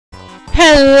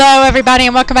Hello everybody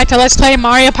and welcome back to Let's Play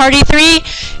Mario Party 3.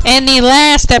 In the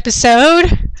last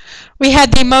episode, we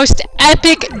had the most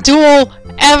epic duel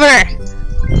ever!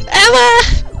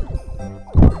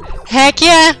 Heck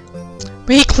yeah!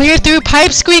 We cleared through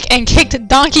Pipesqueak and kicked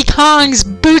Donkey Kong's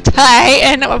booty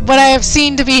in what I have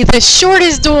seen to be the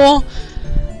shortest duel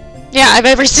I've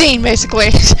ever seen,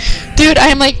 basically. Dude, I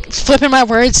am like flipping my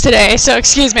words today, so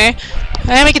excuse me.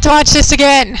 And we get to watch this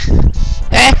again.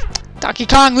 Donkey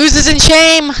Kong loses in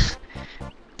shame.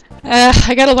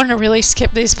 I gotta learn to really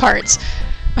skip these parts.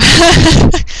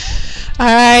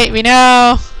 Alright, we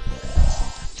know.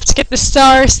 Let's get the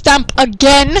star stamp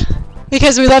again,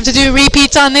 because we love to do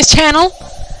repeats on this channel.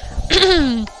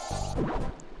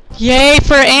 Yay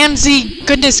for Amzy,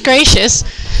 goodness gracious.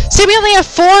 See, we only have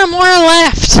 4 more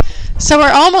left, so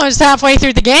we're almost halfway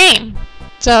through the game.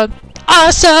 So,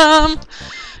 awesome!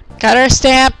 Got our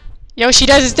stamp. Yoshi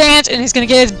does his dance, and he's gonna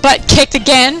get his butt kicked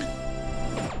again.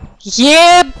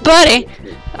 Yeah, buddy!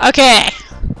 Okay.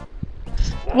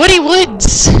 Woody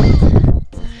Woods! We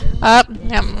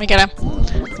gotta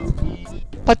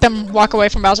let them walk away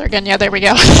from Bowser again. Yeah, there we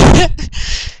go.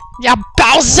 Yeah,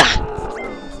 Bowser!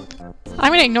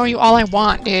 I'm gonna ignore you all I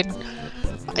want, dude.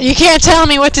 You can't tell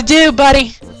me what to do,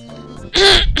 buddy.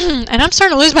 And I'm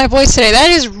starting to lose my voice today.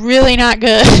 That is really not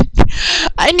good.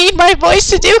 I need my voice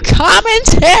to do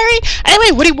commentary.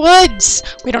 Anyway, Woody Woods.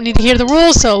 We don't need to hear the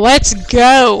rules, so let's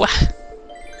go.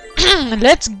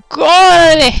 Let's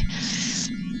go.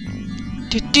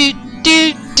 Do.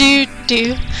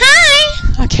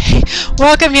 Hi. Okay.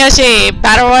 Welcome, Yoshi.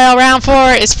 Battle Royale Round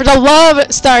 4 is for the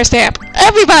Love Star Stamp.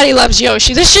 Everybody loves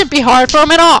Yoshi. This shouldn't be hard for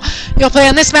him at all. You'll play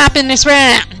on this map in this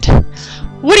round.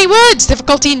 Woody Woods.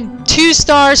 Difficulty 2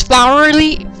 stars.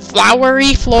 Flowery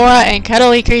flora and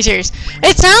cuddly creatures.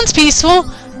 It sounds peaceful,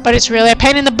 but it's really a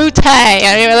pain in the booty.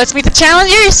 Anyway, let's meet the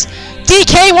challengers.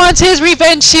 DK wants his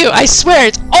revenge too. I swear,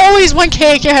 it's always one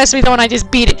character has to be the one I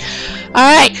just beat it.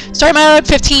 Alright, story mode,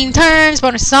 15 turns,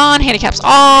 bonus on, handicaps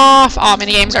off, all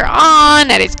minigames are on,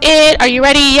 that is it. Are you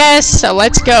ready? Yes, so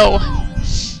let's go.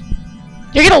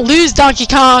 You're gonna lose, Donkey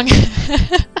Kong.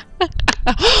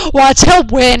 Watch, he'll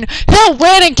win. He'll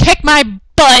win and kick my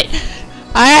butt.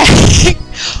 Alright.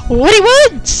 Woody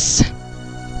Woods!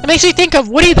 It makes me think of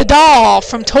Woody the doll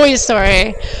from Toy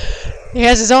Story. He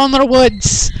has his own little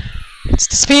woods. It's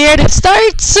disappeared. It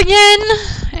starts again.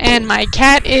 And my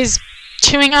cat is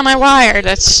chewing on my wire.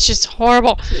 That's just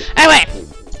horrible. Anyway.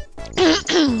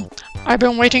 I've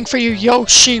been waiting for you,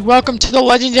 Yoshi. Welcome to the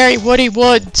legendary Woody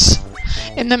Woods.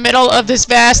 In the middle of this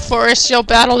vast forest, you'll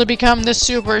battle to become the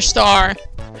superstar.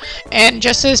 And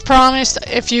just as promised,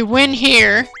 if you win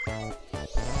here,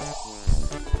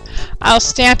 I'll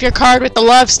stamp your card with the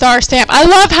Love Star Stamp. I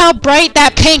love how bright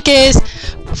that pink is.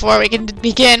 Before we can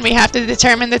begin, we have to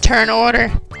determine the turn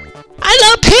order. I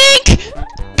love pink!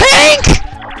 Pink!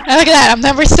 Look at that, I'm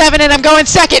number 7 and I'm going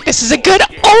 2nd. This is a good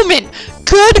omen.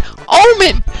 Good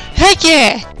omen. Heck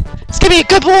yeah. It's gonna be a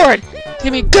good board. It's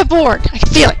gonna be a good board. I can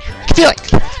feel it. I can feel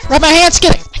it. Rub my hands,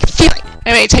 get it. I can feel it.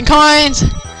 Anyway, 10 coins.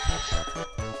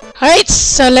 Alright,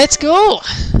 so let's go.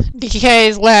 DK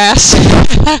is last.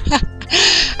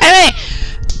 Anyway,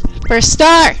 first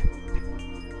star.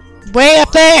 Way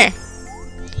up there.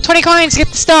 20 coins, get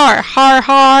the star.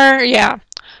 Har, yeah.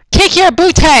 Kick your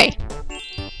booty.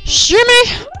 Shimmy.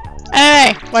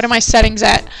 Anyway, what are my settings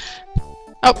at?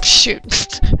 Oh,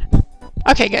 shoot.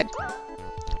 Okay, good.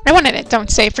 I wanted it. Don't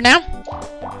save for now.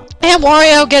 And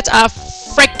Wario gets a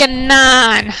frickin'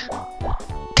 9.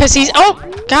 Cause he's, oh,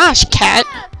 gosh, cat.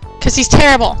 Cause he's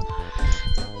terrible.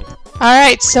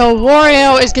 Alright, so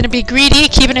Wario is going to be greedy,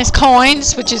 keeping his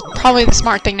coins, which is probably the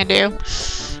smart thing to do.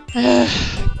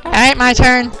 Alright, my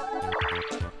turn.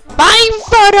 Bye,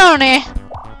 Fodone!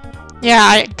 Yeah,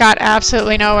 I got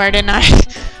absolutely nowhere, didn't I?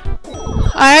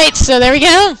 Alright, so there we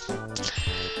go.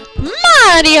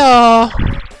 Mario!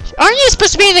 Aren't you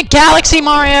supposed to be in the galaxy,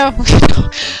 Mario?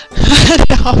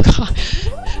 Oh, God.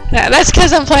 Yeah, that's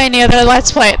because I'm playing the other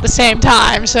Let's Play at the same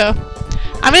time, so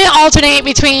I'm going to alternate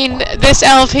between this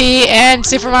LP and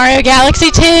Super Mario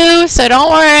Galaxy 2, so don't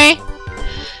worry.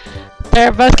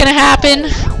 They're both going to happen.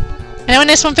 And when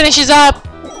this one finishes up,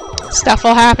 stuff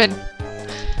will happen.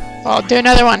 I'll do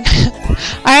another one.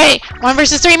 Alright, 1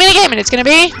 versus 3 minigame, and it's going to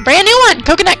be a brand new one.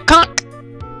 Coconut Conk.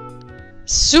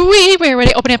 Sweet, we're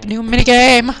ready to open up a new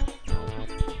minigame.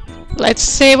 Let's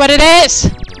see what it is.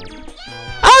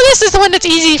 Oh, this is the one that's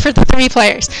easy for the 3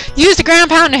 players. Use the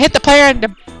ground pound to hit the player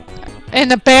in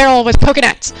the barrel with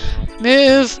coconuts.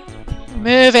 Move,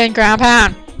 and ground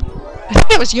pound. I think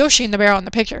that was Yoshi in the barrel in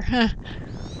the picture. Huh.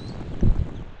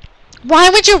 Why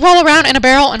would you roll around in a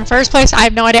barrel in the first place? I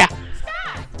have no idea.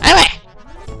 Anyway,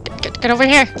 Get over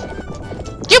here.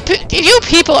 You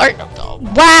people are...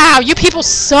 Wow, you people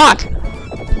suck.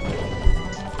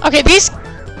 Okay, these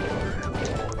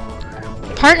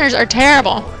partners are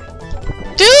terrible.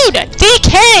 Dude,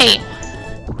 DK!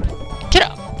 Get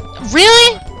up.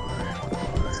 Really?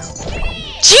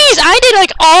 Jeez, I did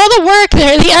like all the work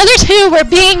there. The other two were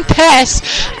being pests.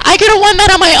 I could have won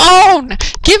that on my own.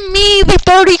 Give me the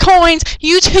 30 coins.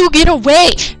 You two get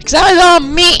away. Because that was all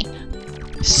me.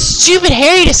 Stupid,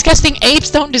 hairy, disgusting apes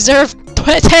don't deserve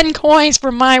 10 coins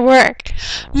for my work.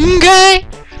 Okay?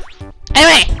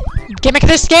 Anyway, gimmick of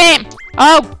this game.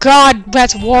 Oh god,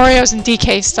 that's Wario's and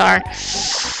DK Star.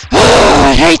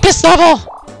 I hate this level.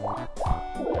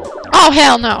 Oh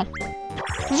hell no.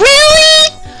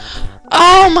 Really?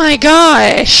 Oh my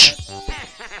gosh.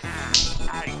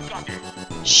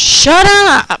 Shut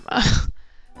up.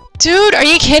 Dude, are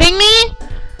you kidding me?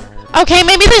 Okay,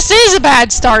 maybe this is a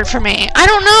bad start for me. I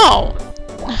don't know.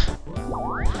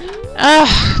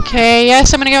 Okay,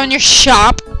 yes, I'm gonna go in your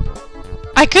shop.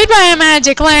 I could buy a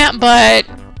magic lamp, but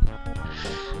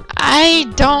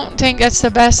I don't think that's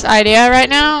the best idea right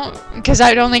now, because that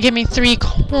would only give me 3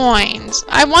 coins.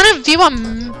 I want to view a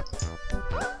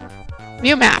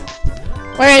view map.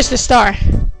 Where is the star?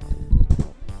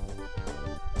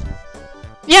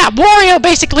 Yeah, Wario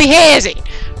basically has it.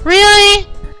 Really?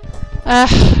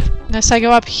 Unless I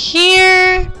go up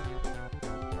here.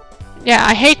 Yeah,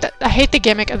 I hate the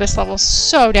gimmick of this level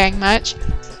so dang much.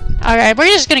 Alright, we're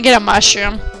just gonna get a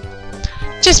mushroom.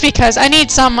 Just because I need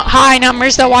some high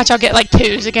numbers, though. Watch, I'll get like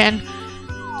 2s again.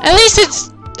 At least it's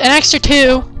an extra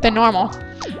 2 than normal.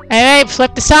 Alright,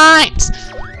 flip the signs.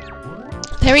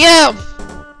 There we go.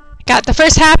 Got the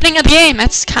first happening of the game.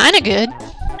 That's kind of good.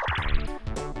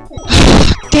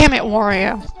 Damn it,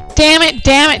 Wario. Damn it,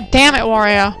 damn it, damn it,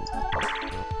 Wario.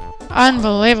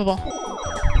 Unbelievable.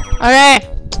 Okay.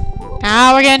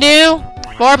 Now we're gonna do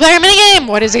 4-player minigame.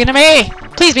 What is it gonna be?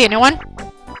 Please be a new one.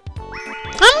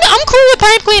 I'm cool with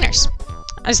pipe cleaners.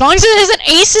 As long as it isn't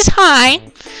aces high,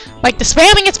 like the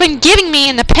spamming it's been giving me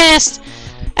in the past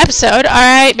episode.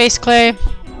 Alright, basically.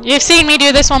 You've seen me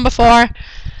do this one before.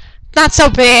 Not so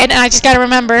bad, and I just gotta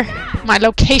remember my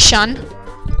location.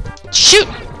 Shoot!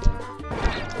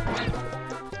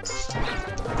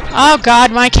 Oh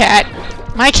god, my cat.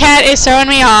 My cat is throwing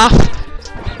me off.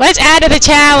 Let's add to the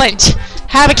challenge.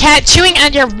 Have a cat chewing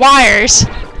at your wires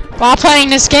while playing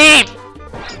this game.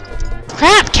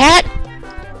 Crap, cat!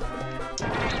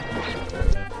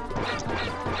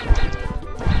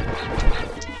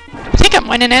 I think I'm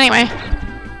winning anyway.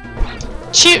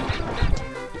 Shoot!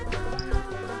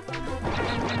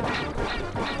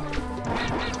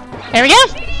 There we go!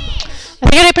 I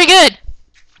think I did pretty good.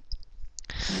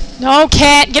 No,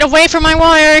 cat! Get away from my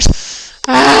wires!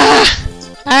 Ah!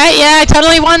 Alright, yeah, I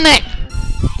totally won that!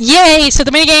 Yay! So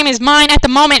the minigame is mine at the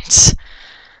moment!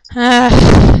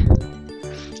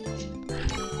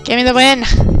 Give me the win!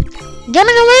 Give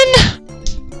me the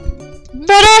win!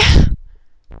 Better!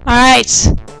 Alright.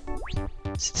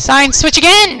 Sign switch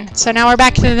again! So now we're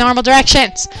back to the normal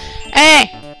directions.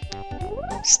 Hey!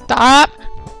 Stop!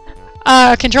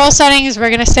 Control settings, we're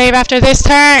gonna save after this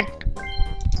turn.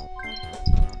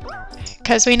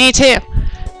 Because we need to.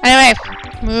 Anyway,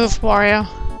 move, Wario.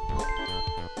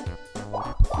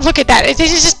 Look at that. It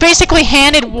just basically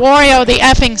handed Wario the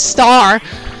effing star.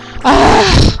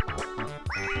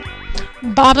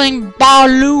 Bobbling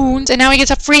balloons, and now he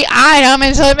gets a free item,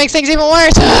 and so it makes things even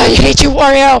worse. I hate you,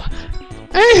 Wario.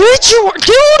 I hate you,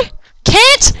 dude!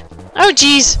 Can't! Oh,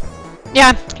 jeez.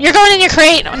 Yeah, you're going in your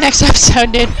crate next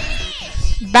episode, dude.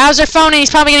 Bowser phone, and he's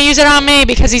probably gonna use it on me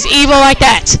because he's evil like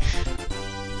that.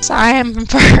 So I am in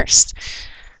first.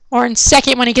 Or in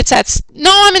second when he gets that.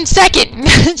 No, I'm in second!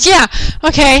 Yeah,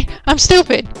 okay. I'm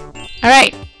stupid.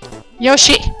 Alright.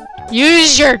 Yoshi,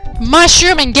 use your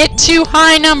mushroom and get 2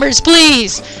 high numbers,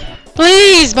 please!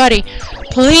 Please, buddy!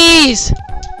 Please!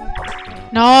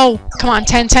 No! Come on,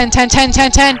 10, 10, 10, 10,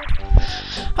 10, 10!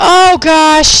 Oh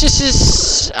gosh, this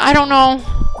is... I don't know.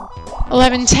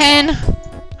 11, 10.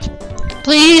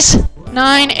 Please!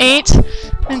 9, 8,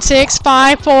 and 6,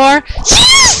 5, 4.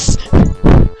 Yes!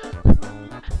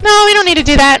 No, we don't need to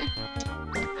do that.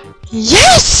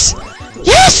 Yes!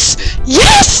 Yes!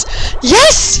 Yes!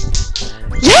 Yes!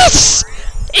 Yes!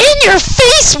 In your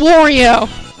face, Wario!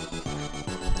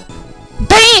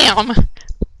 Bam!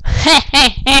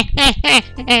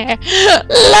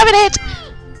 Loving it!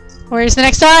 Where's the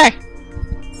next star?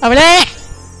 Over there!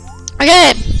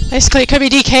 Okay! Basically, it could be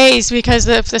DKs because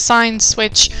of the sign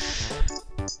switch.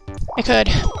 It could.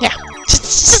 Yeah.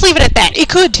 Just leave it at that. It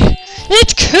could.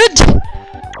 It could!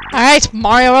 Alright,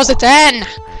 Mario rolls at 10.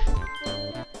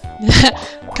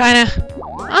 Kinda.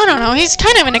 I don't know. He's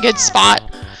kind of in a good spot,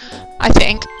 I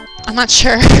think. I'm not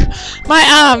sure.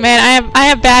 Oh man, I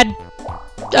have bad.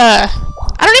 I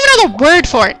don't even know the word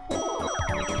for it.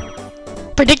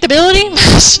 Predictability?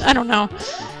 I don't know.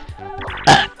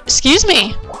 Excuse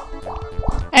me.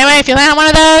 Anyway, if you land on one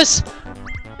of those,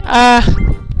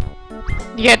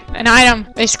 you get an item,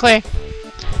 basically.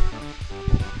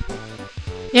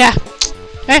 Yeah.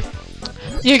 Okay.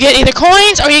 You get either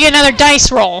coins or you get another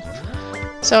dice roll.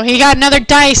 So he got another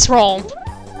dice roll.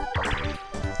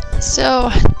 So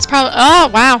it's probably. Oh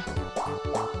wow.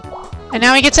 And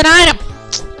now he gets an item.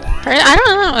 I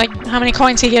don't know, like how many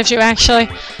coins he gives you actually.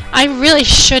 I really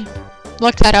should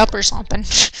look that up or something.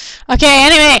 Okay,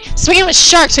 anyway, swinging with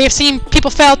sharks. We have seen people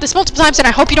fail at this multiple times, and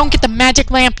I hope you don't get the magic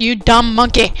lamp, you dumb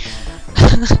monkey.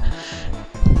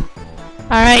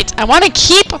 Alright, I want to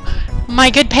keep my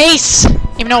good pace,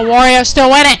 even though Wario's still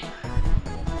winning.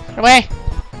 Get away.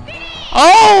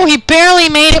 Oh, he barely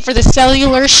made it for the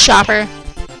cellular shopper.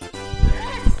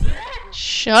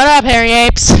 Shut up, hairy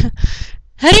apes.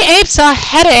 Hairy apes are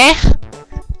hairy.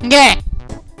 Okay.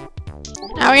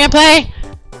 Now we're gonna play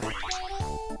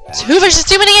 2 versus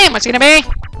 2 minigame. What's it gonna be?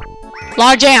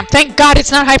 Log jam. Thank God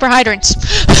it's not hyper hydrants.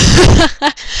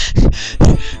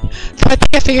 I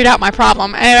think I figured out my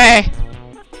problem. Anyway,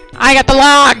 I got the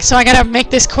log, so I gotta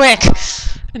make this quick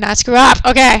and not screw up.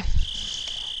 Okay.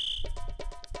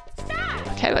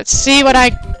 Okay, let's see what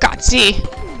I got. See.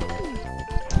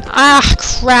 Ah,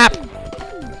 crap.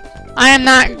 I am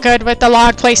not good with the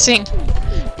log placing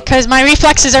because my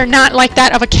reflexes are not like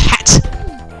that of a cat.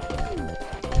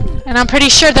 And I'm pretty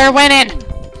sure they're winning.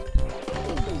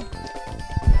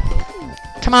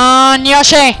 Come on,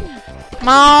 Yoshi. Come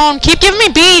on. Keep giving me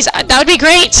B's. That would be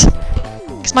great.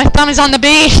 Because my thumb is on the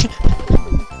B.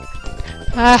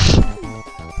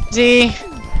 Z.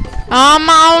 Come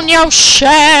on, Yoshi.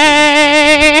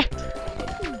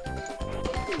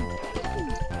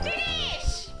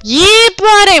 Yeah,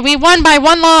 buddy. We won by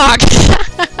 1 log.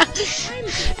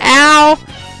 Ow.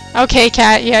 Okay,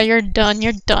 cat. Yeah, you're done.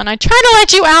 You're done. I tried to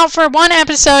let you out for 1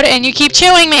 episode and you keep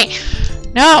chewing me.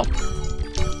 No.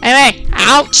 Anyway,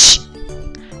 ouch.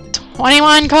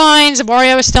 21 coins.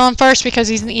 Wario is still in first because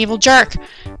he's an evil jerk.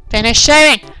 Finish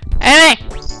shaving. Anyway,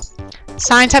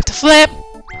 signs have to flip.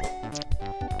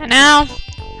 And now,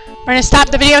 we're gonna stop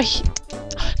the video.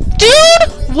 Dude!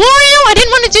 Wario! I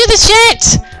didn't want to do this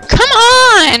yet! Come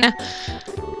on!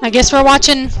 I guess we're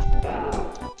watching...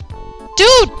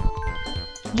 Dude!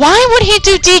 Why would he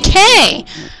do DK?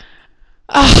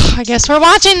 I guess we're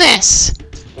watching this.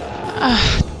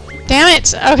 Damn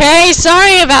it. Okay,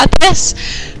 sorry about this.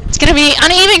 It's gonna be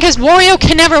uneven because Wario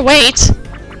can never wait.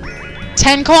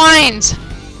 10 coins.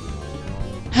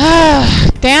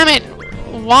 Damn it.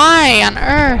 Why on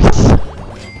earth?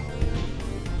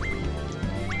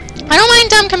 I don't mind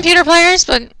dumb computer players,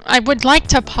 but I would like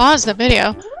to pause the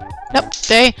video. Nope.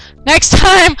 Next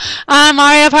time on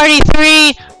Mario Party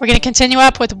 3, we're gonna continue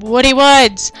up with Woody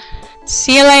Woods.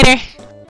 See you later.